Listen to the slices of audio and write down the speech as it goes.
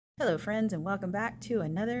Hello friends, and welcome back to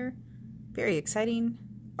another very exciting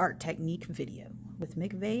art technique video with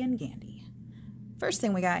McVeigh and Gandy. First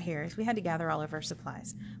thing we got here is we had to gather all of our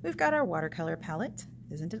supplies. We've got our watercolor palette.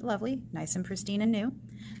 Isn't it lovely? Nice and pristine and new.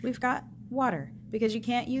 We've got water, because you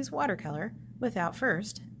can't use watercolor without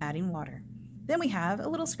first adding water. Then we have a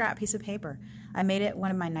little scrap piece of paper. I made it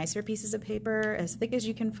one of my nicer pieces of paper, as thick as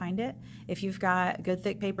you can find it. If you've got good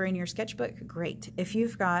thick paper in your sketchbook, great. If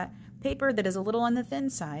you've got paper that is a little on the thin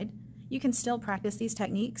side, you can still practice these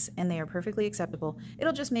techniques and they are perfectly acceptable.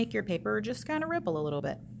 It'll just make your paper just kind of ripple a little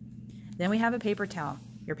bit. Then we have a paper towel.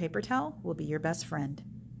 Your paper towel will be your best friend.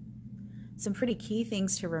 Some pretty key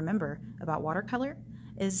things to remember about watercolor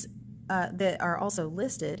is that are also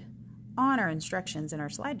listed on our instructions in our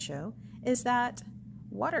slideshow is that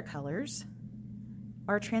watercolors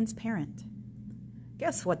are transparent.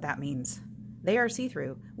 Guess what that means? They are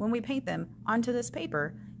see-through. When we paint them onto this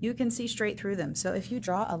paper, you can see straight through them. So if you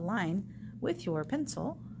draw a line with your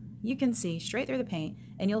pencil, you can see straight through the paint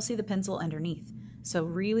and you'll see the pencil underneath. So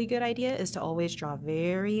really good idea is to always draw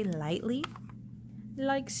very lightly,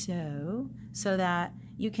 like so that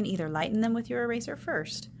you can either lighten them with your eraser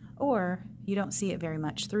first, or you don't see it very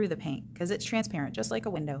much through the paint because it's transparent, just like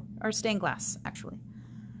a window, or stained glass, actually.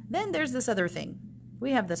 Then there's this other thing.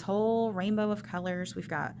 We have this whole rainbow of colors. We've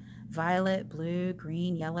got violet, blue,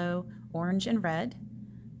 green, yellow, orange, and red.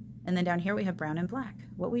 And then down here we have brown and black.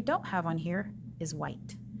 What we don't have on here is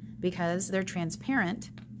white. Because they're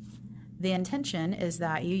transparent, the intention is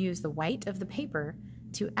that you use the white of the paper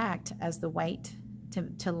to act as the white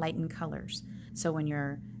to lighten colors. So when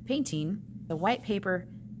you're painting, the white paper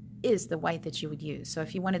is the white that you would use. So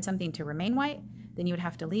if you wanted something to remain white, then you would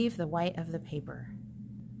have to leave the white of the paper.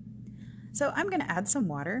 So I'm going to add some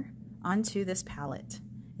water onto this palette.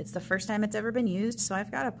 It's the first time it's ever been used, so I've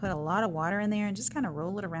got to put a lot of water in there and just kind of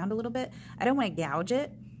roll it around a little bit. I don't want to gouge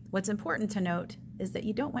it. What's important to note is that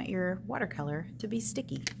you don't want your watercolor to be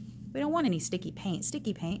sticky. We don't want any sticky paint.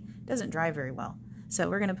 Sticky paint doesn't dry very well. So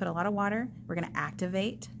we're going to put a lot of water. We're going to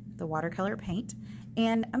activate the watercolor paint,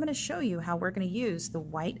 and I'm going to show you how we're going to use the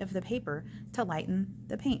white of the paper to lighten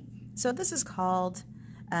the paint. So this is called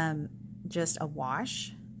just a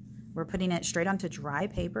wash. We're putting it straight onto dry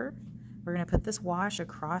paper. We're going to put this wash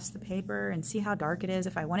across the paper and see how dark it is.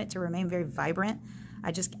 If I want it to remain very vibrant,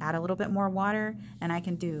 I just add a little bit more water and I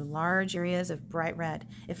can do large areas of bright red.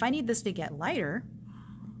 If I need this to get lighter,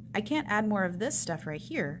 I can't add more of this stuff right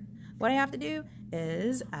here. What I have to do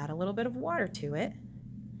is add a little bit of water to it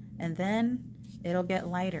and then it'll get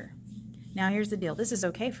lighter. Now here's the deal. This is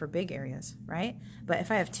okay for big areas, right? But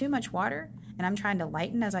if I have too much water and I'm trying to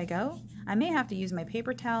lighten as I go, I may have to use my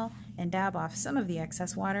paper towel and dab off some of the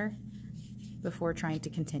excess water before trying to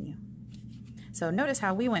continue. So notice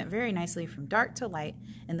how we went very nicely from dark to light,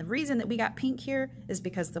 and the reason that we got pink here is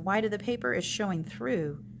because the white of the paper is showing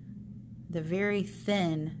through the very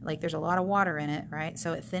thin, like there's a lot of water in it, right?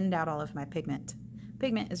 So it thinned out all of my pigment.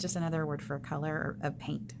 Pigment is just another word for a color of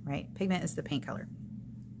paint, right? Pigment is the paint color.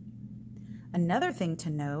 Another thing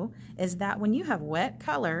to know is that when you have wet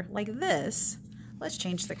color like this, let's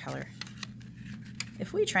change the color.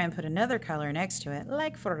 If we try and put another color next to it,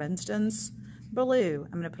 like for instance, blue,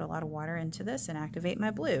 I'm going to put a lot of water into this and activate my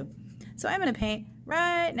blue. So I'm going to paint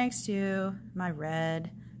right next to my red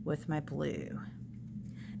with my blue.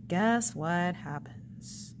 Guess what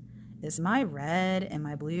happens? Is my red and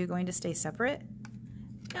my blue going to stay separate?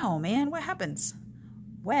 No, man, what happens?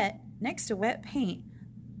 Wet next to wet paint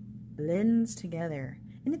blends together,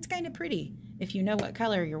 and it's kind of pretty if you know what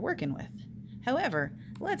color you're working with. However,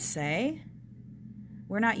 let's say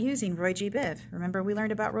we're not using Roy G. Biv. Remember we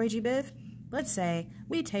learned about Roy G. Biv? Let's say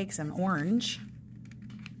we take some orange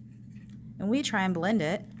and we try and blend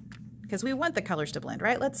it because we want the colors to blend,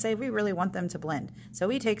 right? Let's say we really want them to blend. So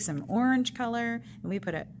we take some orange color and we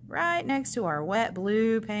put it right next to our wet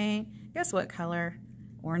blue paint. Guess what color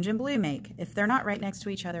orange and blue make? If they're not right next to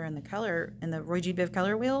each other in the color, in the Roy G. Biv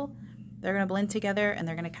color wheel, they're going to blend together and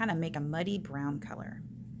they're going to kind of make a muddy brown color.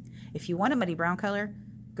 If you want a muddy brown color,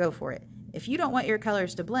 go for it. If you don't want your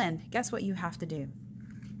colors to blend, guess what you have to do?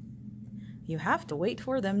 You have to wait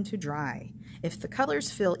for them to dry. If the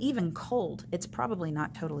colors feel even cold, it's probably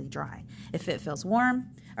not totally dry. If it feels warm,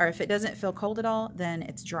 or if it doesn't feel cold at all, then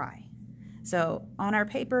it's dry. So on our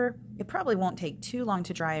paper, it probably won't take too long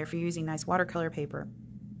to dry if you're using nice watercolor paper.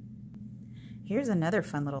 Here's another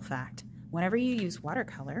fun little fact. Whenever you use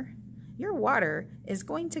watercolor, your water is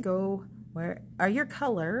going to go your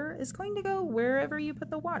color is going to go wherever you put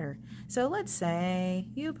the water. So let's say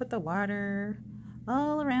you put the water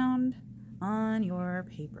all around on your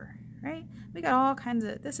paper, right? We got all kinds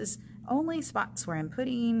of, this is only spots where I'm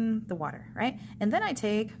putting the water, right? And then I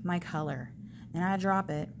take my color and I drop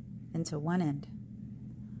it into one end.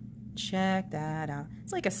 Check that out.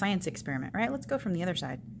 It's like a science experiment, right? Let's go from the other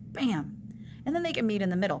side. Bam! And then they can meet in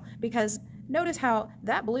the middle, because notice how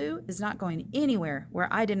that blue is not going anywhere where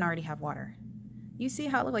I didn't already have water. You see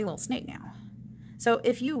how it looks like a little snake now. So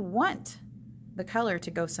if you want the color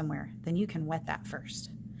to go somewhere, then you can wet that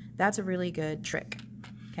first. That's a really good trick,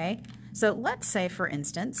 okay? So let's say, for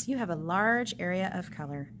instance, you have a large area of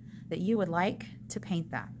color that you would like to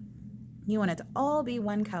paint that. You want it to all be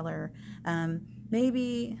one color.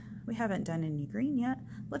 Maybe we haven't done any green yet.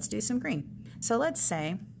 Let's do some green. So let's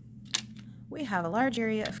say we have a large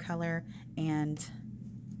area of color and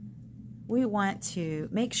we want to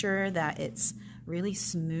make sure that it's really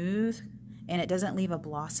smooth and it doesn't leave a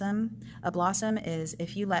blossom. A blossom is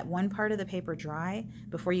if you let one part of the paper dry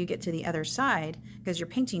before you get to the other side, because you're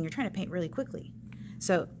painting, you're trying to paint really quickly.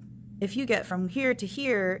 So if you get from here to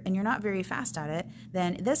here and you're not very fast at it,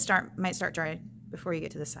 then this might start dry before you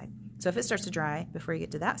get to this side. So if it starts to dry before you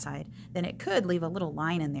get to that side, then it could leave a little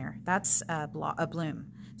line in there. That's a bloom.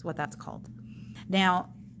 That's what that's called. Now,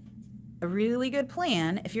 a really good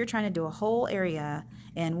plan, if you're trying to do a whole area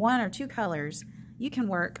in one or two colors, you can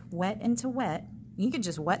work wet into wet. You can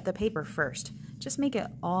just wet the paper first. Just make it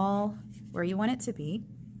all where you want it to be.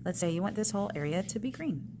 Let's say you want this whole area to be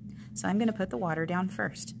green. So I'm going to put the water down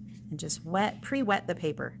first and just pre-wet the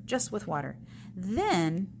paper just with water.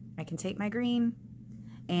 Then I can take my green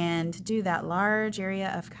and do that large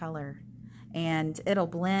area of color, and it'll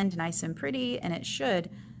blend nice and pretty, and it should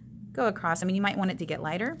go across. I mean, you might want it to get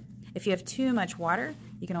lighter. If you have too much water,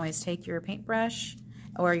 you can always take your paintbrush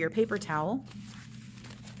or your paper towel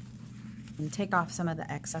and take off some of the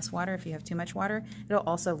excess water. If you have too much water, it'll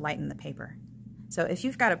also lighten the paper. So if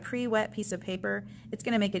you've got a pre-wet piece of paper, it's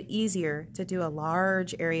going to make it easier to do a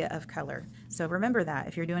large area of color. So remember that.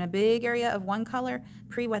 If you're doing a big area of one color,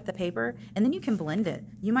 pre-wet the paper, and then you can blend it.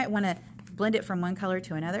 You might want to blend it from one color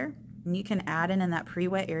to another, and you can add in that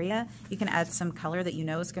pre-wet area, you can add some color that you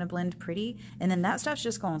know is going to blend pretty, and then that stuff's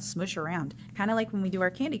just going to smush around. Kind of like when we do our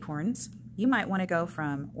candy corns, you might want to go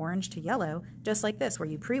from orange to yellow, just like this, where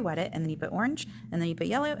you pre-wet it, and then you put orange, and then you put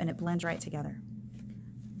yellow, and it blends right together.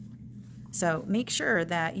 So make sure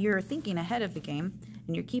that you're thinking ahead of the game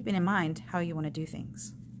and you're keeping in mind how you want to do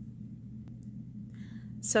things.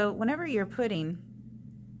 So whenever you're putting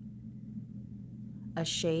a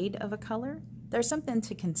shade of a color, there's something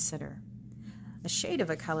to consider. A shade of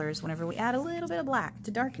a color is whenever we add a little bit of black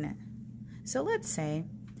to darken it. So let's say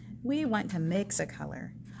we want to mix a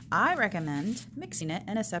color. I recommend mixing it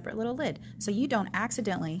in a separate little lid so you don't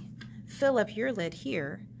accidentally fill up your lid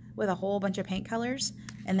here with a whole bunch of paint colors,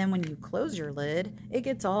 and then when you close your lid, it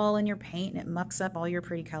gets all in your paint and it mucks up all your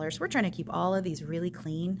pretty colors. We're trying to keep all of these really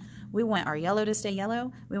clean. We want our yellow to stay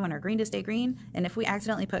yellow, we want our green to stay green, and if we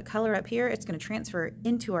accidentally put color up here, it's going to transfer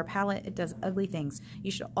into our palette. It does ugly things.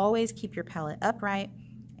 You should always keep your palette upright,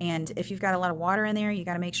 and if you've got a lot of water in there, you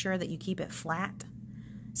got to make sure that you keep it flat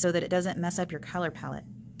so that it doesn't mess up your color palette.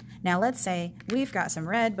 Now let's say we've got some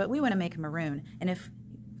red, but we want to make a maroon, and if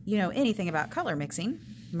you know anything about color mixing,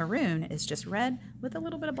 maroon is just red with a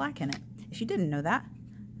little bit of black in it. If you didn't know that,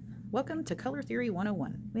 welcome to Color Theory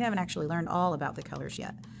 101. We haven't actually learned all about the colors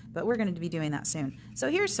yet, but we're going to be doing that soon. So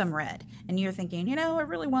here's some red, and you're thinking, you know, I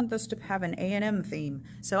really want this to have an A&M theme,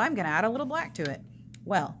 so I'm going to add a little black to it.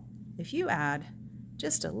 Well, if you add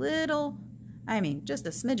just a little, just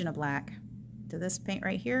a smidgen of black to this paint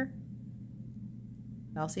right here,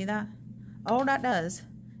 y'all see that? All that does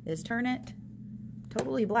is turn it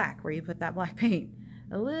totally black where you put that black paint.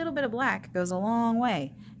 A little bit of black goes a long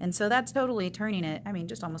way. And so that's totally turning it,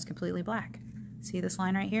 just almost completely black. See this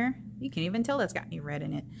line right here? You can even tell that's got any red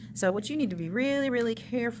in it. So what you need to be really, really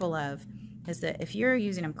careful of is that if you're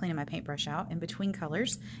using, I'm cleaning my paintbrush out in between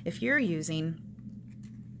colors, if you're using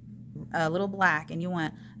a little black and you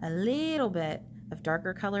want a little bit of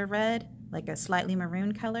darker color red, like a slightly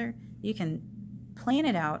maroon color, you can plan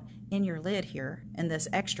it out in your lid here, in this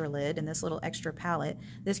extra lid, in this little extra palette.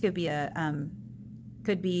 This could be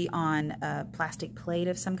on a plastic plate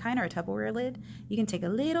of some kind or a Tupperware lid. You can take a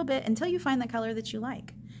little bit until you find the color that you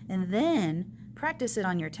like, and then practice it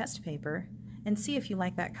on your test paper and see if you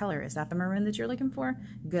like that color. Is that the maroon that you're looking for?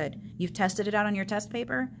 Good. You've tested it out on your test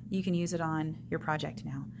paper. You can use it on your project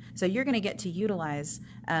now. So you're going to get to utilize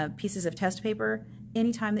pieces of test paper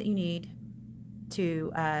anytime that you need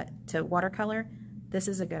to watercolor. This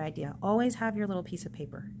is a good idea. Always have your little piece of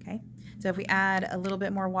paper, okay? So if we add a little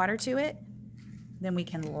bit more water to it, then we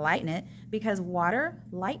can lighten it, because water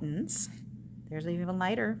lightens. There's an even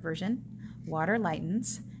lighter version. Water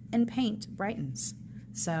lightens, and paint brightens.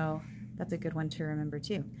 So that's a good one to remember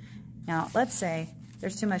too. Now, let's say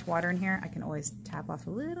there's too much water in here. I can always tap off a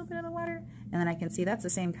little bit of the water, and then I can see that's the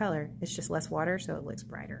same color. It's just less water, so it looks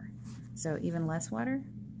brighter. So even less water,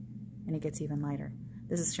 and it gets even lighter.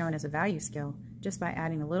 This is shown as a value skill. Just by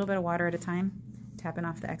adding a little bit of water at a time, tapping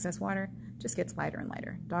off the excess water, just gets lighter and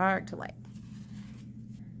lighter, dark to light.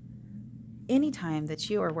 Anytime that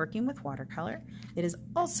you are working with watercolor, it is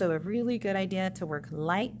also a really good idea to work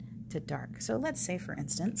light to dark. So let's say, for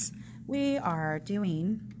instance, we are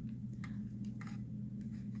doing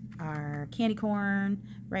our candy corn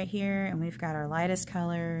right here, and we've got our lightest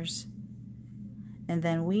colors, and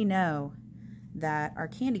then we know that our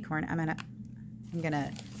candy corn, I'm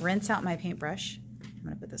gonna rinse out my paintbrush. I'm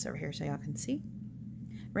gonna put this over here so y'all can see.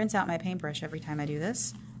 Rinse out my paintbrush every time I do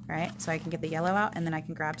this, right? So I can get the yellow out, and then I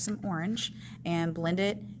can grab some orange and blend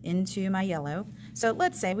it into my yellow. So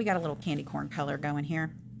let's say we got a little candy corn color going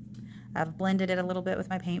here. I've blended it a little bit with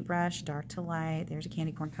my paintbrush, dark to light. There's a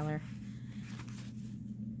candy corn color.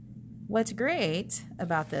 What's great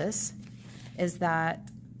about this is that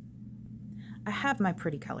I have my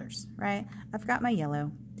pretty colors, right? I've got my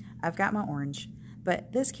yellow, I've got my orange,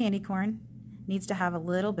 but this candy corn needs to have a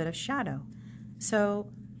little bit of shadow.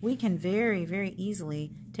 So we can very, very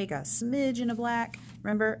easily take a smidgen of black.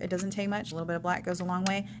 Remember, it doesn't take much. A little bit of black goes a long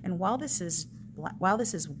way. And while this is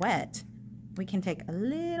wet, we can take a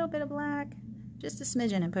little bit of black, just a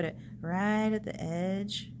smidgen, and put it right at the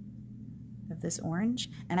edge of this orange,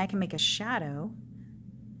 and I can make a shadow.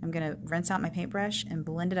 I'm going to rinse out my paintbrush and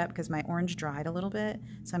blend it up because my orange dried a little bit.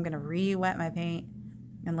 So I'm going to re-wet my paint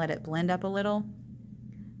and let it blend up a little,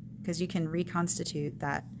 because you can reconstitute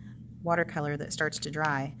that watercolor that starts to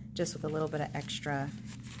dry just with a little bit of extra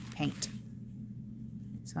paint.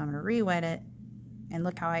 So I'm going to re-wet it, and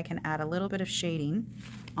look how I can add a little bit of shading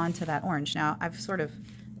onto that orange. Now I've sort of,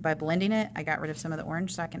 by blending it, I got rid of some of the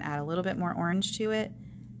orange, so I can add a little bit more orange to it,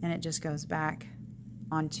 and it just goes back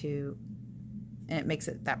onto, and it makes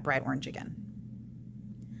it that bright orange again.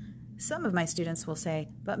 Some of my students will say,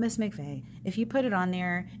 but Miss McVeigh, if you put it on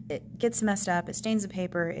there, it gets messed up, it stains the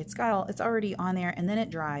paper, it's already on there, and then it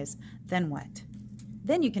dries, then what?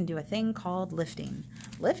 Then you can do a thing called lifting.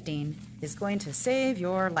 Lifting is going to save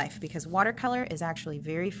your life because watercolor is actually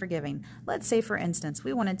very forgiving. Let's say, for instance,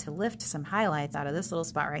 we wanted to lift some highlights out of this little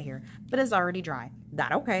spot right here, but it's already dry.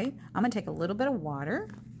 That okay. I'm gonna take a little bit of water,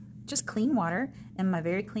 just clean water, and my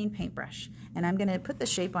very clean paintbrush, and I'm gonna put the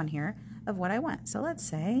shape on here of what I want. So let's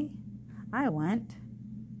say I want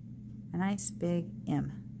a nice big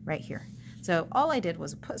M right here. So all I did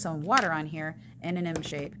was put some water on here in an M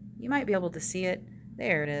shape. You might be able to see it.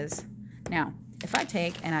 There it is. Now, if I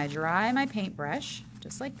take and I dry my paintbrush,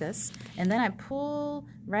 just like this, and then I pull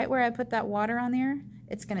right where I put that water on there,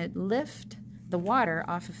 it's gonna lift the water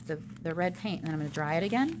off of the red paint, and then I'm gonna dry it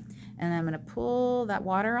again, and then I'm gonna pull that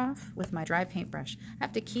water off with my dry paintbrush. I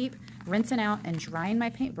have to keep rinsing out and drying my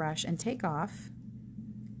paintbrush and take off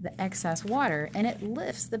the excess water, and it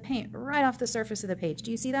lifts the paint right off the surface of the page. Do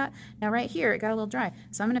you see that? Now right here, it got a little dry,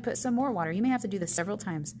 so I'm gonna put some more water. You may have to do this several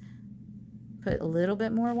times. Put a little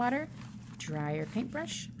bit more water, dry your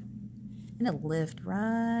paintbrush, and it'll lift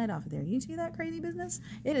right off of there. You see that crazy business?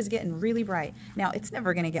 It is getting really bright. Now, it's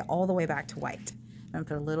never gonna get all the way back to white. I'm gonna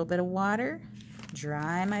put a little bit of water,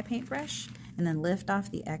 dry my paintbrush, and then lift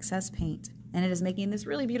off the excess paint. And it is making this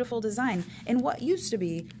really beautiful design in what used to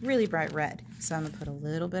be really bright red. So I'm gonna put a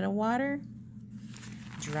little bit of water,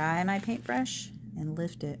 dry my paintbrush, and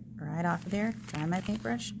lift it right off of there. Dry my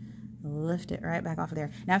paintbrush, lift it right back off of there.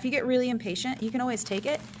 Now, if you get really impatient, you can always take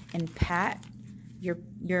it and pat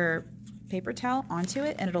your paper towel onto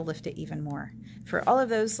it, and it'll lift it even more. For all of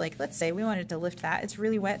those, like let's say we wanted to lift that, it's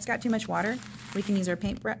really wet, it's got too much water, we can use our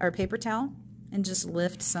paper towel and just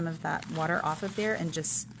lift some of that water off of there and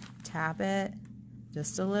just tap it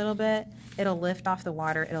just a little bit. It'll lift off the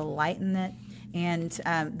water, it'll lighten it, and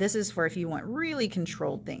this is for if you want really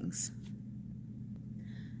controlled things.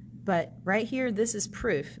 But right here, this is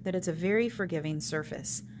proof that it's a very forgiving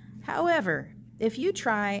surface. However, if you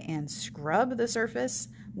try and scrub the surface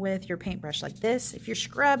with your paintbrush like this, if you're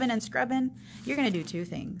scrubbing and scrubbing, you're gonna do two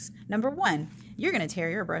things. Number one, you're gonna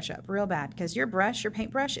tear your brush up real bad because your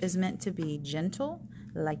paintbrush is meant to be gentle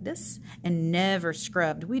like this and never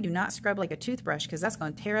scrubbed. We do not scrub like a toothbrush because that's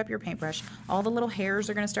going to tear up your paintbrush. All the little hairs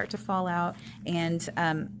are going to start to fall out, and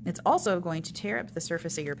it's also going to tear up the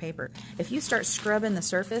surface of your paper. If you start scrubbing the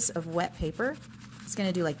surface of wet paper, it's going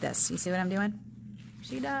to do like this. You see what I'm doing?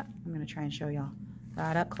 See that? I'm going to try and show y'all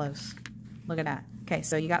right up close. Look at that. Okay,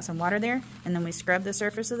 so you got some water there, and then we scrub the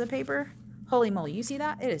surface of the paper. Holy moly, you see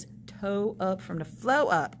that? It is toe up from the flow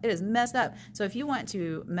up. It is messed up. So if you want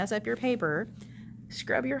to mess up your paper,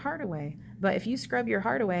 scrub your heart away. But if you scrub your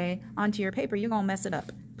heart away onto your paper, you're going to mess it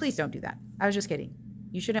up. Please don't do that. I was just kidding.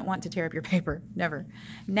 You shouldn't want to tear up your paper. Never.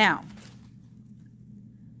 Now,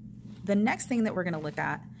 the next thing that we're going to look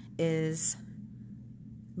at is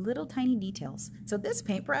little tiny details. So this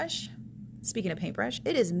paintbrush, speaking of paintbrush,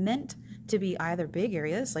 it is meant to be either big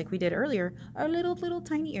areas like we did earlier or little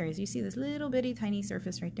tiny areas. You see this little bitty tiny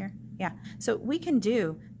surface right there? Yeah. So we can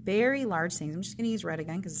do very large things. I'm just going to use red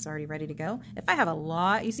again because it's already ready to go. If I have a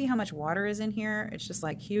lot, you see how much water is in here? It's just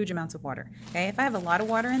like huge amounts of water. Okay. If I have a lot of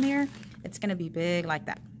water in there, it's going to be big like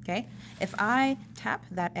that. Okay. If I tap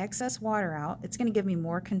that excess water out, it's going to give me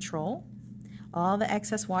more control, all the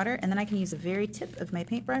excess water, and then I can use the very tip of my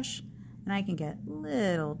paintbrush and I can get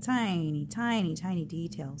little tiny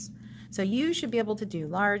details. So you should be able to do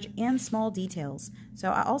large and small details. So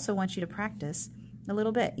I also want you to practice a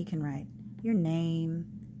little bit. You can write your name.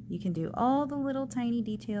 You can do all the little tiny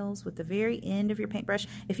details with the very end of your paintbrush.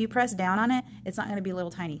 If you press down on it, it's not going to be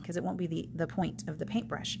little tiny because it won't be the point of the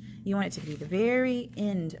paintbrush. You want it to be the very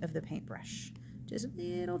end of the paintbrush. Just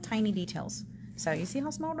little tiny details. So you see how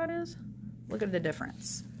small that is? Look at the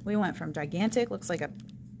difference. We went from gigantic, looks like a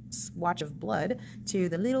swatch of blood, to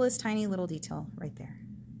the littlest tiny little detail right there.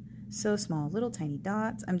 So small, little tiny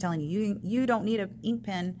dots. I'm telling you, you don't need an ink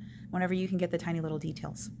pen whenever you can get the tiny little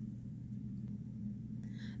details.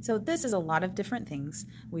 So this is a lot of different things.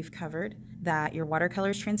 We've covered that your watercolor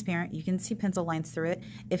is transparent. You can see pencil lines through it.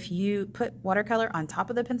 If you put watercolor on top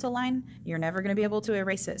of the pencil line, you're never going to be able to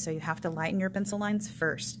erase it. So you have to lighten your pencil lines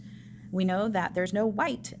first. We know that there's no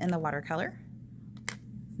white in the watercolor,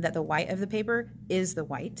 that the white of the paper is the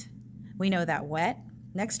white. We know that wet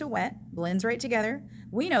next to wet blends right together.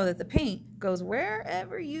 We know that the paint goes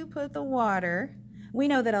wherever you put the water. We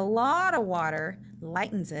know that a lot of water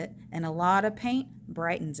lightens it and a lot of paint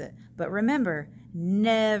brightens it. But remember,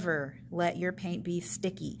 never let your paint be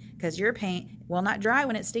sticky because your paint will not dry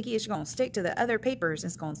when it's sticky. It's going to stick to the other papers.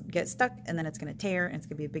 It's going to get stuck and then it's going to tear and it's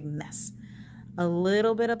going to be a big mess. A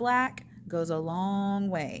little bit of black goes a long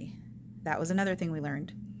way. That was another thing we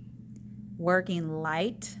learned. Working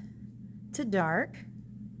light to dark,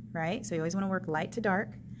 right? So you always want to work light to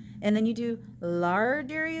dark. And then you do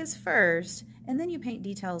large areas first and then you paint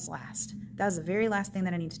details last. That's the very last thing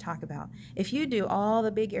that I need to talk about. If you do all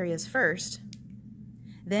the big areas first,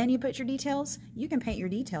 then you put your details, you can paint your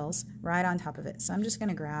details right on top of it. So I'm just going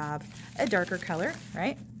to grab a darker color,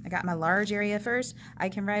 right? I got my large area first. I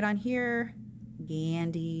can write on here,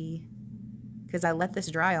 Gandy, because I let this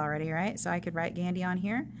dry already, right? So I could write Gandy on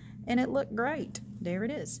here and it looked great. There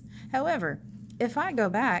it is. However, if I go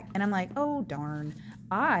back and I'm like, oh darn,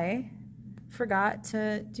 I forgot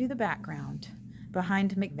to do the background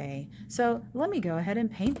behind McVeigh. So let me go ahead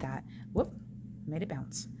and paint that. Whoop, made it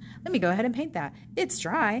bounce. Let me go ahead and paint that. It's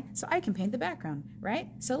dry, so I can paint the background, right?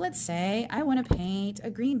 So let's say I want to paint a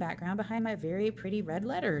green background behind my very pretty red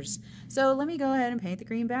letters. So let me go ahead and paint the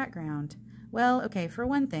green background. Well, okay, for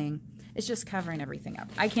one thing, it's just covering everything up.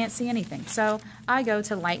 I can't see anything, so I go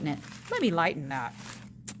to lighten it. Let me lighten that.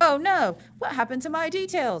 Oh no, what happened to my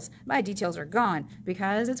details? My details are gone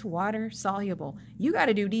because it's water soluble. You got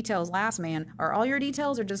to do details last, man, or all your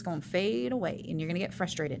details are just going to fade away and you're going to get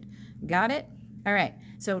frustrated. Got it? All right,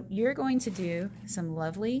 so you're going to do some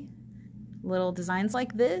lovely little designs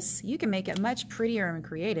like this. You can make it much prettier and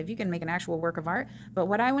creative. You can make an actual work of art, but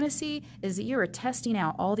what I want to see is that you are testing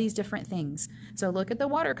out all these different things. So look at the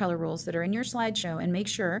watercolor rules that are in your slideshow and make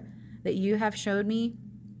sure that you have showed me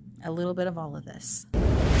a little bit of all of this.